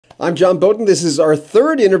I'm John Beaudin. This is our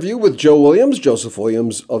third interview with Joseph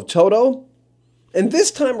Williams of Toto. And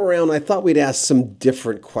this time around, I thought we'd ask some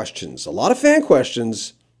different questions. A lot of fan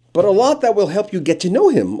questions, but a lot that will help you get to know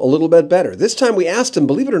him a little bit better. This time we asked him,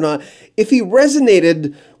 believe it or not, if he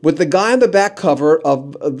resonated with the guy on the back cover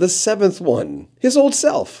of the seventh one, his old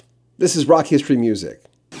self. This is Rock History Music.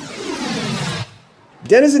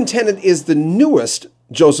 Den is Intended is the newest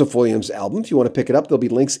Joseph Williams album. If you want to pick it up, there'll be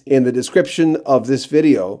links in the description of this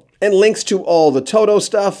video. And links to all the Toto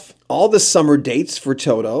stuff, all the summer dates for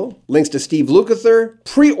Toto, links to Steve Lukather,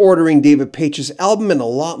 pre-ordering David Page's album, and a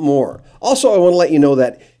lot more. Also, I want to let you know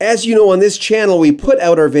that, as you know, on this channel, we put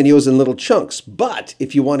out our videos in little chunks. But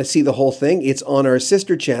if you want to see the whole thing, it's on our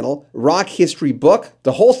sister channel, Rock History Book.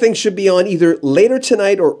 The whole thing should be on either later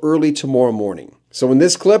tonight or early tomorrow morning. So in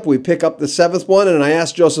this clip, we pick up the seventh one, and I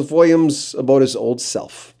asked Joseph Williams about his old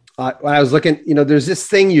self. When I was looking, there's this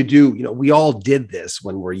thing you do, we all did this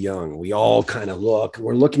when we're young. We all kind of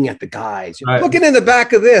we're looking at the guys. Right. Looking in the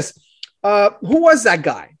back of this, who was that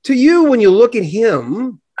guy? To you, when you look at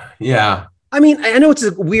him. Yeah. I mean, I know it's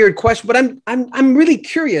a weird question, but I'm really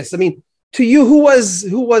curious. I mean, to you, who was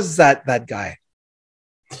that guy?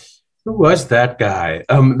 Who was that guy?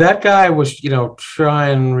 That guy was,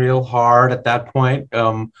 trying real hard at that point.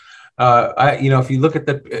 If you look at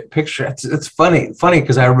the picture, it's funny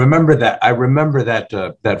because I remember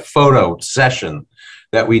that photo session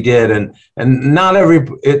that we did, and not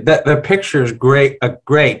the picture is great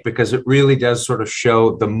because it really does sort of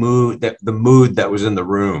show the mood that was in the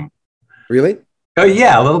room. Really? Oh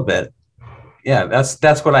yeah, a little bit. Yeah,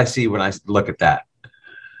 that's what I see when I look at that.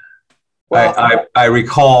 Well, I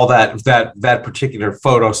recall that particular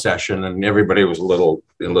photo session, and everybody was a little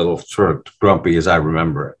sort of grumpy as I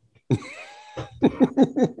remember it.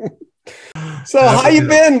 So how you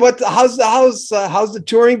been? How's the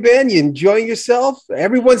touring been? You enjoying yourself?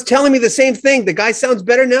 Everyone's telling me the same thing. The guy sounds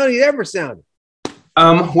better now than he ever sounded.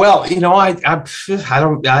 Well, I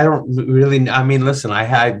don't really. I mean, listen, I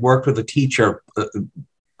had worked with a teacher,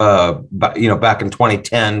 back in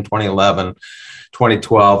 2010, 2011.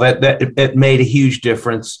 2012. It made a huge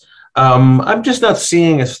difference. I'm just not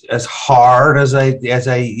seeing as hard as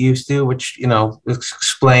I used to, which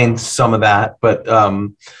explains some of that. But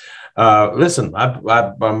listen,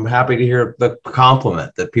 I'm happy to hear the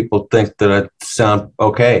compliment that people think that I sound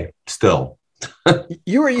okay still.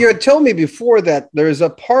 You had told me before that there's a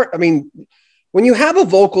part. I mean, when you have a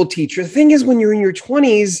vocal teacher, the thing is, when you're in your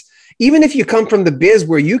 20s, even if you come from the biz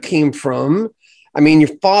where you came from. I mean, your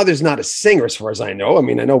father's not a singer as far as I know. I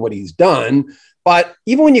mean, I know what he's done, but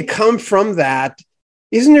even when you come from that,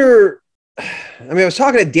 isn't there, I was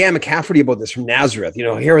talking to Dan McCafferty about this from Nazareth,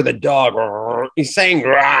 hear the dog, he's saying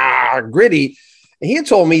gritty. And he had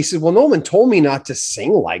told me, he said, well, no one told me not to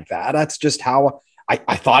sing like that. That's just how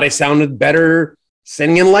I thought I sounded better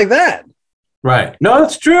singing like that. Right. No,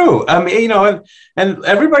 that's true. I mean, and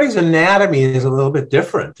everybody's anatomy is a little bit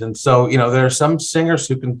different. And so, there are some singers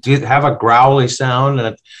who can have a growly sound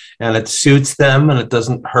and it suits them and it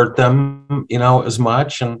doesn't hurt them, as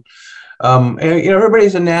much. And,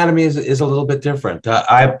 everybody's anatomy is a little bit different.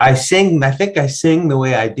 I think I sing the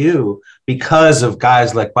way I do because of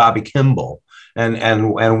guys like Bobby Kimball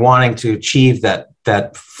and wanting to achieve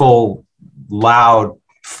that full loud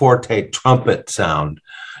forte trumpet sound.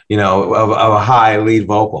 Of a high lead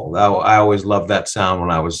vocal. I always loved that sound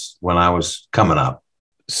when I was coming up.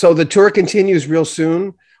 So the tour continues real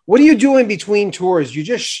soon. What do you do in between tours? You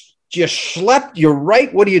just schlep, you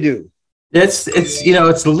write. What do you do? It's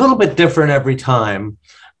a little bit different every time,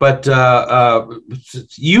 but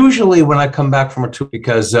usually when I come back from a tour,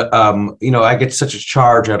 because I get such a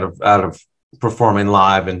charge out of performing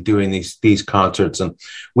live and doing these concerts, and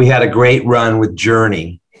we had a great run with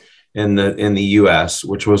Journey in the US,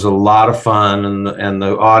 which was a lot of fun, and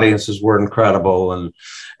the audiences were incredible,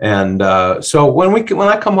 and so when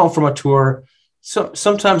I come home from a tour,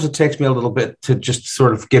 sometimes it takes me a little bit to just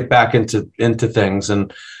sort of get back into things,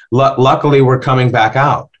 and luckily we're coming back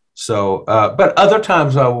out. So, but other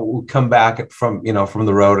times I will come back from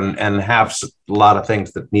the road and have a lot of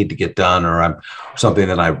things that need to get done, or something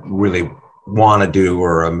that I really want to do,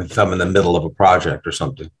 or if I'm in the middle of a project or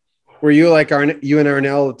something. Were you like you and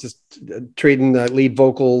Arnell just trading lead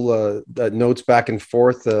vocal notes back and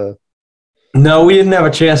forth? No, we didn't have a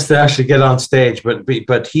chance to actually get on stage,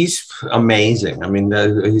 but he's amazing. I mean,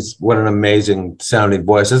 what an amazing sounding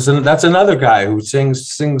voice. That's another guy who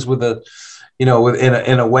sings with a, in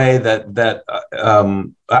a way that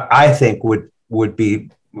I think would be,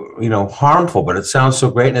 harmful, but it sounds so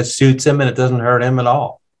great and it suits him and it doesn't hurt him at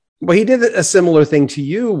all. Well, he did a similar thing to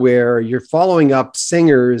you where you're following up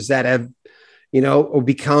singers that have or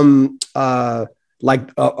become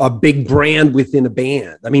like a big brand within a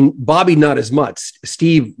band. I mean, Bobby not as much,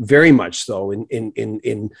 Steve very much so.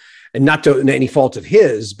 And not to any fault of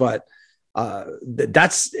his, but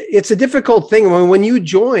it's a difficult thing. When you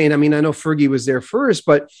join, I mean, I know Fergie was there first,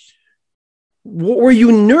 but were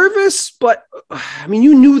you nervous? But I mean,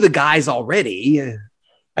 you knew the guys already.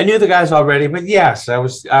 I knew the guys already, but yes, I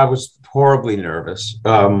was horribly nervous.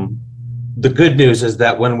 The good news is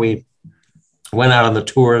that when we went out on the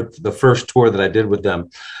tour, the first tour that I did with them,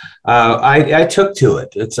 I took to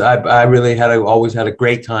it. I really always had a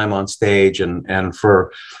great time on stage, and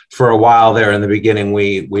for a while there in the beginning,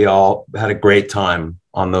 we all had a great time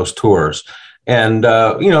on those tours, and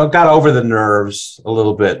got over the nerves a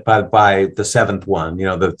little bit by the seventh one,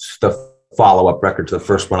 the follow-up record to the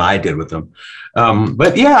first one I did with them.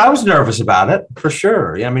 But yeah, I was nervous about it for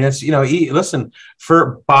sure. I mean, it's, listen,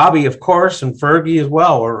 for Bobby, of course, and Fergie as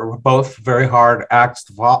well, are both very hard acts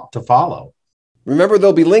to follow. Remember,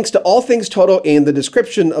 there'll be links to all things Toto in the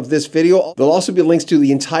description of this video. There'll also be links to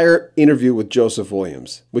the entire interview with Joseph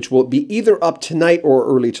Williams, which will be either up tonight or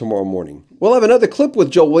early tomorrow morning. We'll have another clip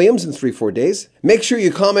with Joe Williams in 3-4 days. Make sure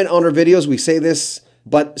you comment on our videos. We say this,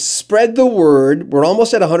 but spread the word. We're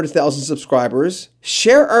almost at 100,000 subscribers.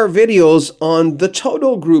 Share our videos on the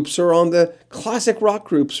Toto groups or on the classic rock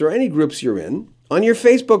groups or any groups you're in, on your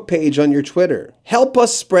Facebook page, on your Twitter. Help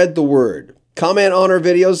us spread the word. Comment on our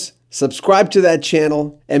videos, subscribe to that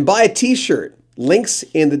channel, and buy a t-shirt. Links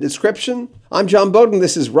in the description. I'm John Beaudin.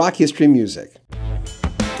 This is Rock History Music.